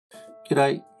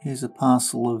G'day, here's a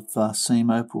parcel of seam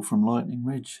opal from Lightning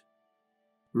Ridge.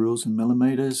 Rules in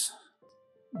millimetres,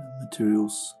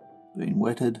 materials being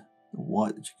wetted. The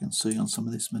white that you can see on some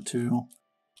of this material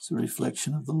is a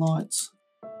reflection of the lights.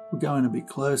 We're going a bit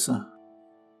closer.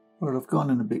 Right, I've gone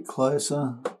in a bit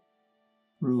closer.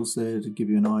 Rules there to give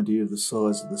you an idea of the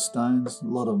size of the stones. A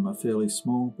lot of them are fairly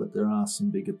small, but there are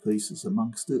some bigger pieces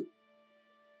amongst it.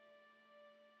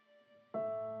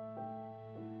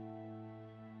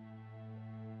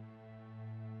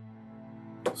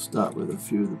 Start with a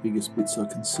few of the biggest bits I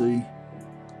can see.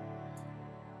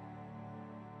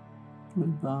 Blue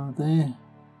bar there.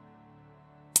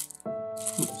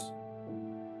 Oops.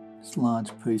 This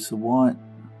large piece of white.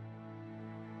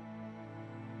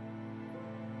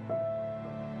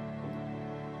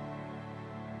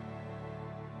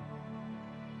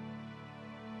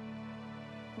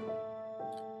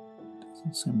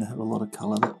 Doesn't seem to have a lot of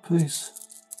colour, that piece.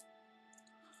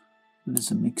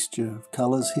 There's a mixture of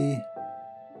colours here.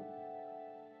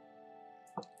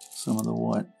 Some of the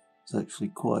white is actually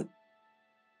quite,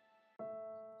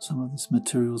 some of this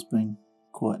material's been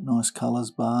quite nice colours,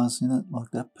 bars in it,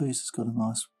 like that piece. It's got a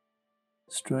nice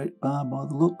straight bar by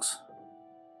the looks.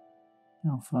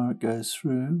 How far it goes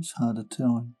through, it's hard to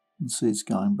tell. You can see it's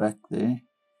going back there.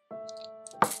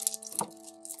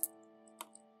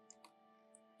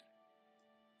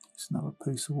 It's another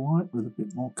piece of white with a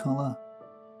bit more colour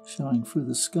showing through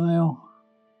the scale.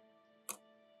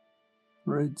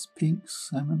 Reds, pinks,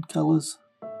 salmon colours.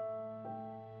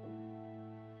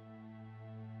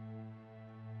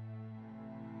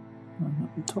 Going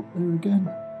up the top there again.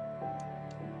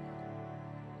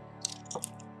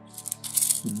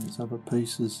 And there's other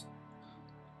pieces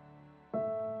on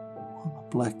a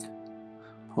black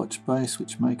potch base,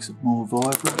 which makes it more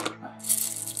vibrant.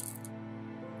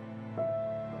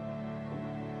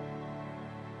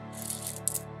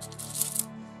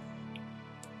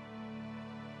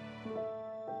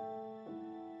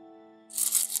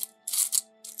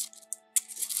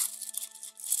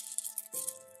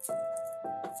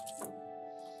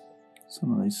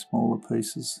 Some of these smaller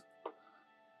pieces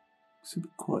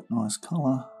exhibit quite nice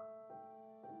colour.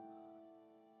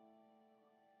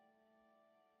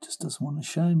 Just doesn't want to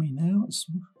show me now. It's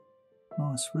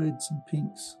nice reds and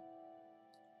pinks.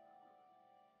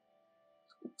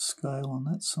 It's got scale on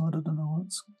that side. I don't know what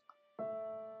it's.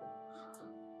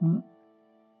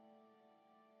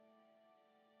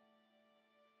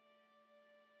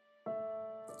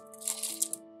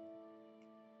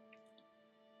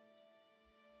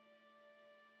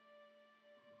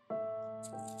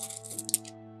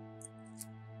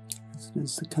 As it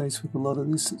is the case with a lot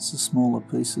of this, it's the smaller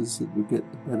pieces that we get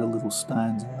the better little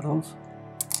stones out of.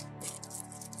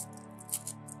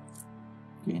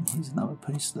 Again, here's another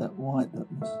piece of that white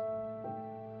that was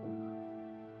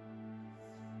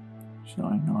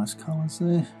showing nice colours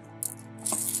there.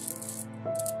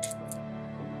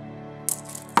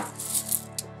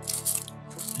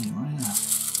 Anyway,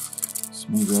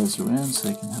 smooth those around so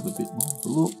you can have a bit more of a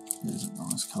look. There's a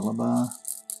nice colour bar.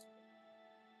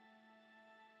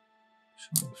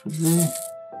 Through there.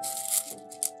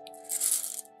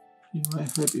 Anyway,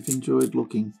 hope you've enjoyed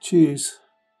looking. Cheers.